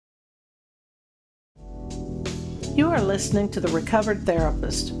You are listening to The Recovered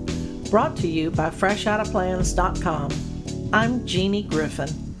Therapist, brought to you by FreshOuttaPlans.com. I'm Jeannie Griffin,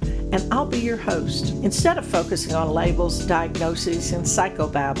 and I'll be your host. Instead of focusing on labels, diagnoses, and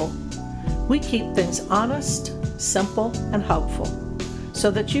psychobabble, we keep things honest, simple, and hopeful so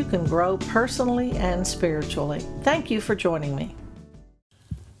that you can grow personally and spiritually. Thank you for joining me.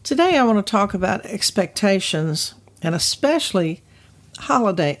 Today I want to talk about expectations, and especially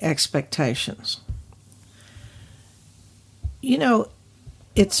holiday expectations. You know,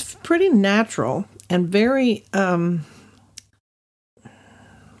 it's pretty natural and very,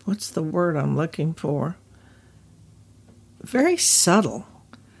 what's the word I'm looking for? Very subtle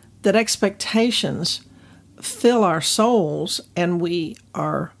that expectations fill our souls and we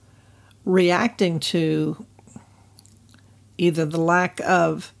are reacting to either the lack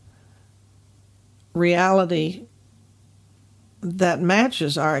of reality that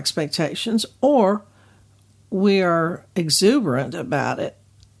matches our expectations, or we are exuberant about it.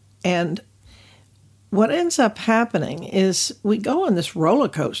 And what ends up happening is we go on this roller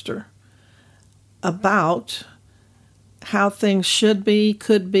coaster about how things should be,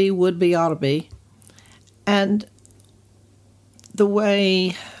 could be, would be, ought to be, and the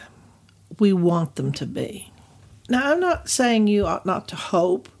way we want them to be. Now, I'm not saying you ought not to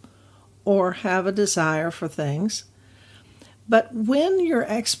hope or have a desire for things, but when your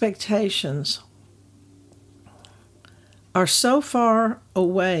expectations are so far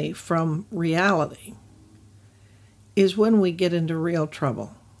away from reality is when we get into real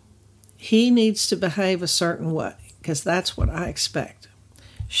trouble. He needs to behave a certain way because that's what I expect.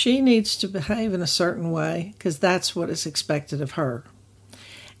 She needs to behave in a certain way because that's what is expected of her.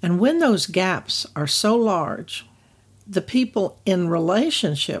 And when those gaps are so large, the people in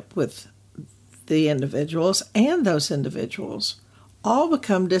relationship with the individuals and those individuals all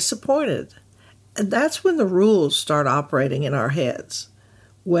become disappointed. And that's when the rules start operating in our heads.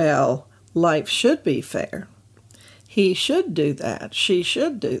 Well, life should be fair. He should do that. She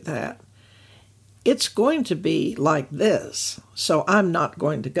should do that. It's going to be like this, so I'm not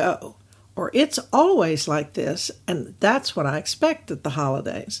going to go. Or it's always like this, and that's what I expect at the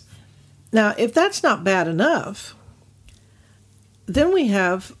holidays. Now, if that's not bad enough, then we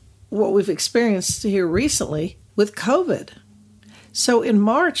have what we've experienced here recently with COVID. So in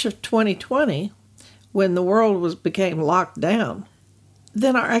March of 2020, when the world became locked down,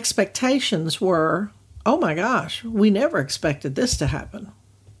 then our expectations were, oh my gosh, we never expected this to happen.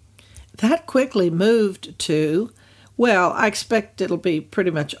 That quickly moved to, well, I expect it'll be pretty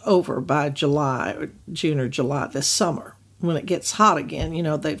much over by July, or June or July this summer. When it gets hot again, you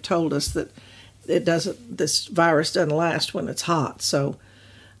know, they've told us that this virus doesn't last when it's hot, so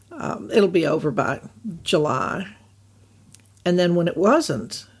it'll be over by July. And then when it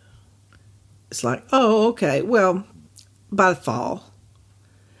wasn't, it's like, oh, okay, well, by the fall.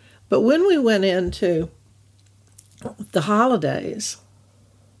 But when we went into the holidays,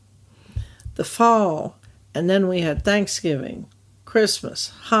 the fall, and then we had Thanksgiving,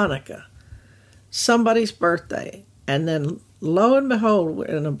 Christmas, Hanukkah, somebody's birthday, and then lo and behold,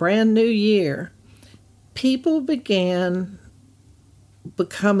 in a brand new year, people began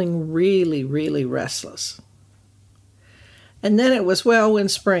becoming really, really restless. And then it was, well, when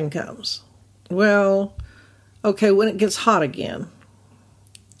spring comes. Well, okay, when it gets hot again.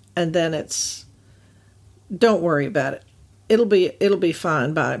 And then it's, don't worry about it. It'll be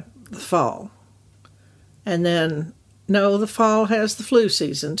fine by the fall. And then, no, the fall has the flu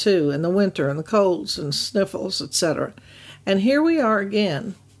season too, and the winter and the colds and sniffles, etc. And here we are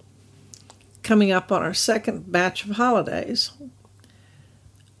again, coming up on our second batch of holidays,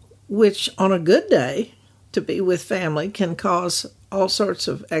 which on a good day to be with family can cause all sorts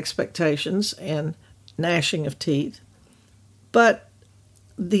of expectations and gnashing of teeth. But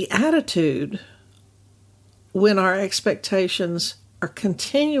the attitude when our expectations are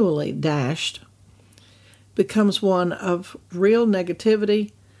continually dashed becomes one of real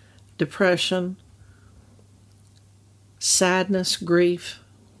negativity, depression, sadness, grief.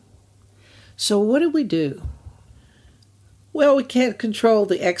 So what do we do? Well, we can't control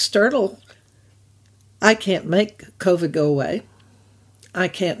the external. I can't make COVID go away. I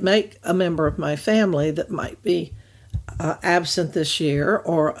can't make a member of my family that might be absent this year,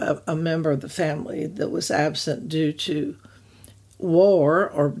 or a member of the family that was absent due to war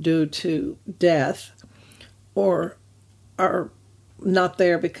or due to death, or are not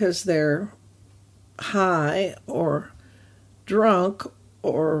there because they're high or drunk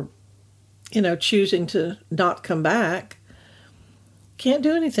or, choosing to not come back. Can't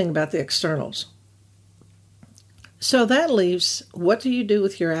do anything about the externals. So that leaves, what do you do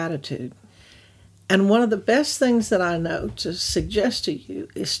with your attitude? And one of the best things that I know to suggest to you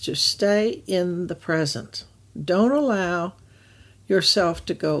is to stay in the present. Don't allow yourself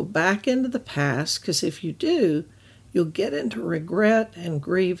to go back into the past, because if you do, you'll get into regret and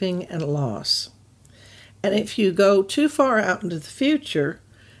grieving and loss. And if you go too far out into the future,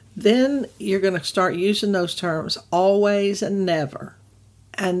 then you're going to start using those terms always and never.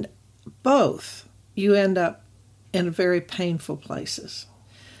 And both, you end up in very painful places.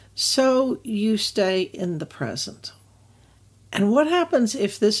 So you stay in the present. And what happens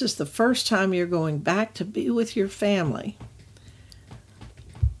if this is the first time you're going back to be with your family,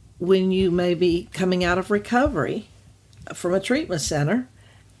 when you may be coming out of recovery from a treatment center,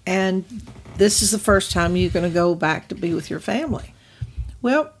 and this is the first time you're going to go back to be with your family?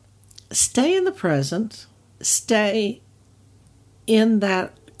 Well, stay in the present. Stay in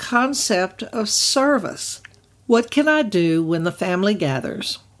that concept of service. What can I do when the family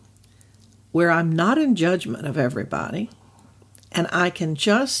gathers where I'm not in judgment of everybody and I can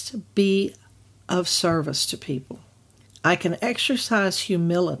just be of service to people? I can exercise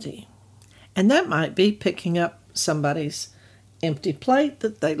humility, and that might be picking up somebody's empty plate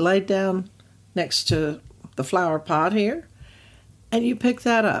that they laid down next to the flower pot here, and you pick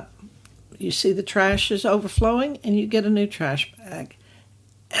that up. You see the trash is overflowing, and you get a new trash bag.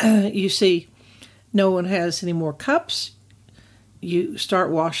 You see no one has any more cups, you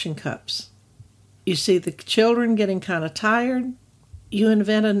start washing cups. You see the children getting kind of tired, you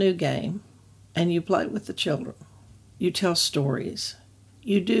invent a new game, and you play with the children. You tell stories.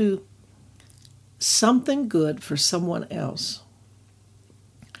 You do something good for someone else.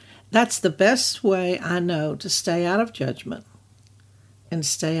 That's the best way I know to stay out of judgment and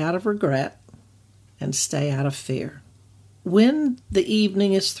stay out of regret and stay out of fear. When the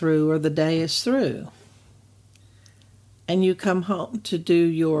evening is through or the day is through and you come home to do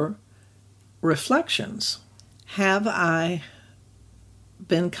your reflections, have I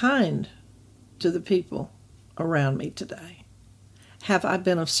been kind to the people around me today? Have I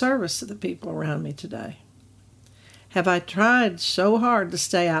been of service to the people around me today? Have I tried so hard to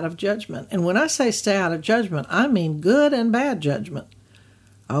stay out of judgment? And when I say stay out of judgment, I mean good and bad judgment.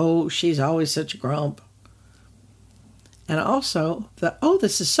 Oh, she's always such a grump. And also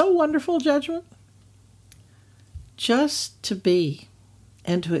this is so wonderful judgment. Just to be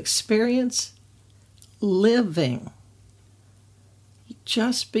and to experience living.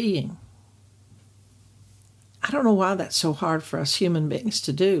 Just being. I don't know why that's so hard for us human beings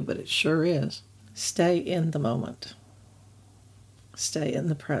to do, but it sure is. Stay in the moment. Stay in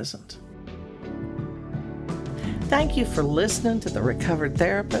the present. Thank you for listening to The Recovered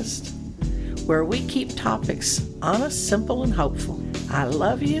Therapist, where we keep topics honest, simple, and hopeful. I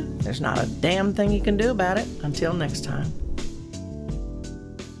love you. There's not a damn thing you can do about it. Until next time.